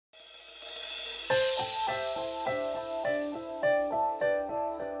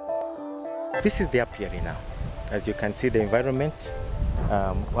This is the apiary now. As you can see, the environment.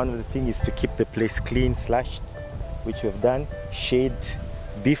 One of the things is to keep the place clean, slashed, which we have done. Shade,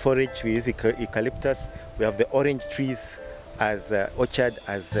 bee forage, we use eucalyptus. We have the orange trees as orchard,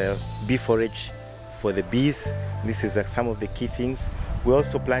 as bee forage for the bees. This is some of the key things. We're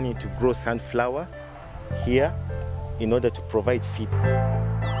also planning to grow sunflower here in order to provide feed.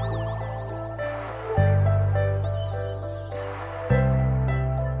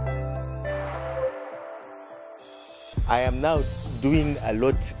 I am now doing a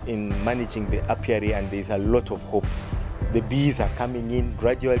lot in managing the apiary, and there's a lot of hope. The bees are coming in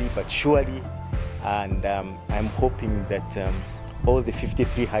gradually but surely, and I'm hoping that all the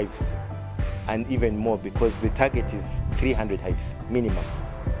 53 hives and even more, because the target is 300 hives minimum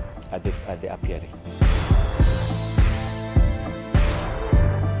at the apiary.